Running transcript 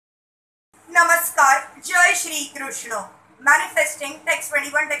Namaskar, Jai Shri Krishna. Manifesting text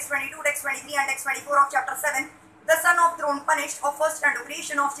 21, text 22, text 23 and text 24 of chapter 7. The son of throne punished of first and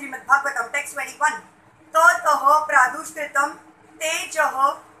creation of Srimad Bhagavatam, text 21. Tataha pradushkritam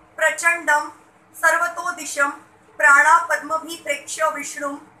tejaha prachandam sarvatodisham prana padmabhi preksha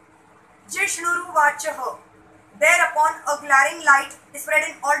vishnum jishnuru vachaha. Thereupon a glaring light spread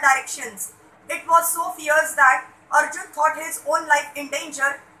in all directions. It was so fierce that Arjun thought his own life in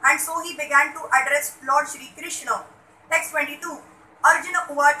danger, and so he began to address Lord Shri Krishna. Text 22. Arjuna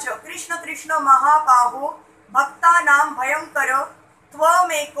uvacha Krishna Krishna Mahabaho Bhaktanam Bhayankara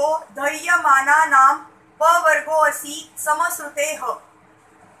Tvameko Dhaiyamananam Pavargo Asi Samasruteha.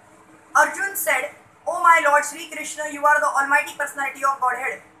 Arjun said, O my Lord Shri Krishna, you are the Almighty Personality of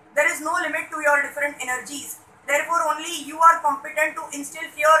Godhead. There is no limit to your different energies. Therefore only you are competent to instill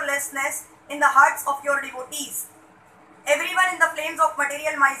fearlessness in the hearts of your devotees. Everyone in the flames of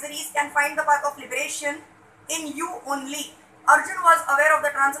material miseries can find the path of liberation in you only. Arjun was aware of the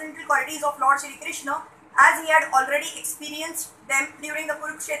transcendental qualities of Lord Shri Krishna as he had already experienced them during the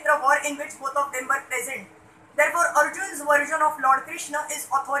Kurukshetra war in which both of them were present. Therefore, Arjun's version of Lord Krishna is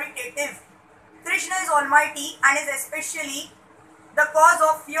authoritative. Krishna is almighty and is especially the cause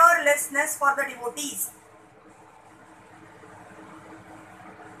of fearlessness for the devotees.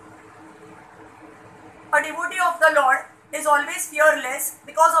 A devotee of the Lord is always fearless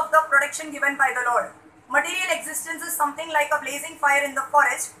because of the protection given by the Lord. Material existence is something like a blazing fire in the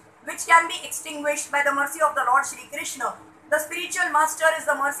forest, which can be extinguished by the mercy of the Lord Shri Krishna. The spiritual master is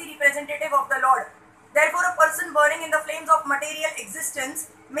the mercy representative of the Lord. Therefore, a person burning in the flames of material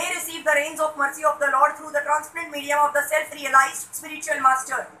existence may receive the rains of mercy of the Lord through the transparent medium of the self-realized spiritual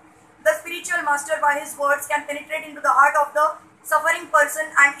master. The spiritual master, by his words, can penetrate into the heart of the suffering person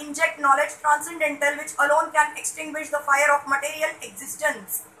and inject knowledge transcendental which alone can extinguish the fire of material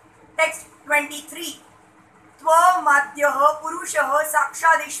existence. Text 23. Tva madhyaha purushaha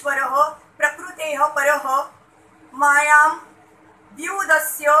sakshadishvaraha prakruteha paraha mayam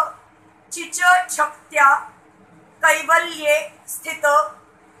vyudasya chicha chaktya kaivalye sthita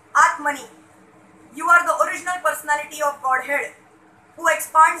atmani. You are the original personality of Godhead who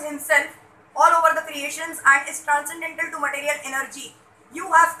expands himself all over the creations and is transcendental to material energy. You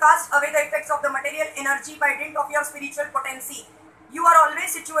have cast away the effects of the material energy by dint of your spiritual potency. You are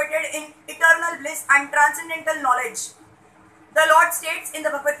always situated in eternal bliss and transcendental knowledge. The Lord states in the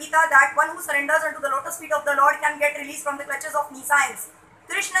Bhagavad Gita that one who surrenders unto the lotus feet of the Lord can get released from the clutches of nescience.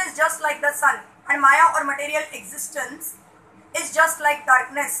 Krishna is just like the sun, and Maya or material existence is just like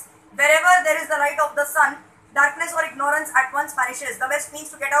darkness. Wherever there is the light of the sun, darkness or ignorance at once vanishes. The best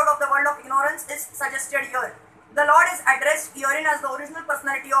means to get out of the world of ignorance is suggested here. The Lord is addressed herein as the original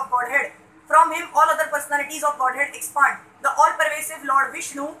personality of Godhead. From him all other personalities of Godhead expand. The all-pervasive Lord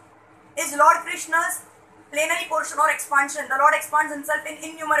Vishnu is Lord Krishna's plenary portion or expansion. The Lord expands himself in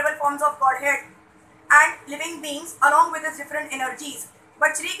innumerable forms of Godhead and living beings along with his different energies.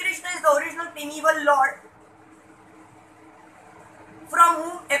 But Shri Krishna is the original primeval Lord from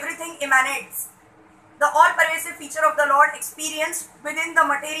whom everything emanates. The all-pervasive feature of the Lord experienced within the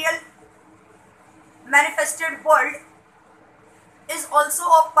material manifested world is also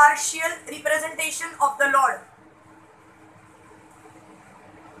a partial representation of the Lord.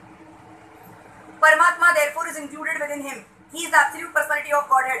 Paramatma therefore is included within him. He is the absolute personality of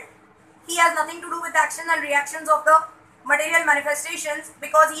Godhead. He has nothing to do with the actions and reactions of the material manifestations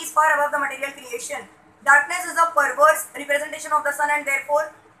because he is far above the material creation. Darkness is a perverse representation of the sun, and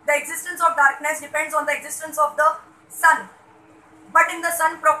therefore the existence of darkness depends on the existence of the sun. But in the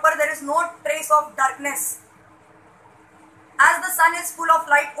sun proper there is no trace of darkness. As the sun is full of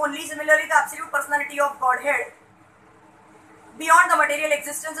light only, similarly the absolute personality of Godhead beyond the material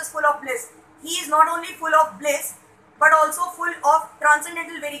existence is full of bliss. He is not only full of bliss but also full of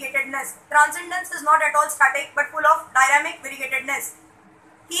transcendental variegatedness. Transcendence is not at all static but full of dynamic variegatedness.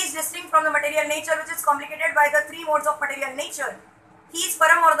 He is distinct from the material nature, which is complicated by the three modes of material nature. He is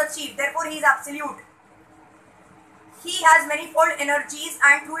Param or the chief, therefore he is absolute. He has manifold energies,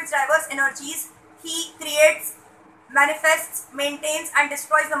 and through its diverse energies, he creates, manifests, maintains and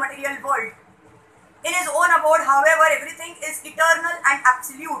destroys the material world. In his own abode, however, everything is eternal and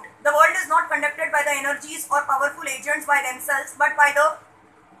absolute. The world is not conducted by the energies or powerful agents by themselves, but by the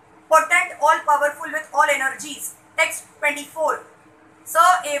potent, all-powerful with all energies. Text 24. Sa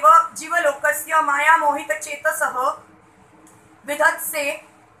eva jiva lokasya maya mohita chetasaha vidhatse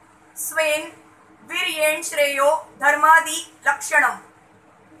swain viryen shreyo dharmadi lakshanam.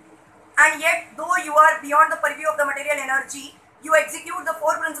 And yet, though you are beyond the purview of the material energy, you execute the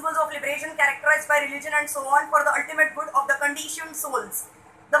four principles of liberation characterized by religion and so on for the ultimate good of the conditioned souls.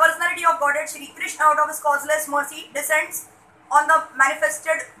 The personality of Godhead Shri Krishna, out of his causeless mercy, descends on the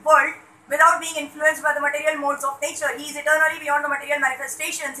manifested world without being influenced by the material modes of nature. He is eternally beyond the material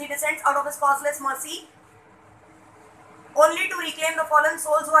manifestations. He descends out of his causeless mercy only to reclaim the fallen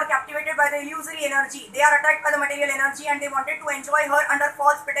souls who are captivated by the illusory energy. They are attacked by the material energy and they wanted to enjoy her under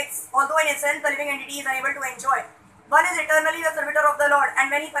false pretexts, although in essence the living entity is unable to enjoy. One is eternally the servitor of the Lord, and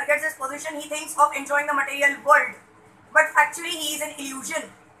when he forgets his position, he thinks of enjoying the material world. But factually he is an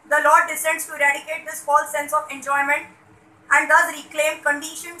illusion. The Lord descends to eradicate this false sense of enjoyment and thus reclaim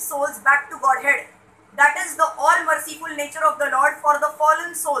conditioned souls back to Godhead. That is the all-merciful nature of the Lord for the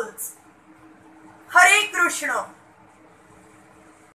fallen souls. Hare Krishna.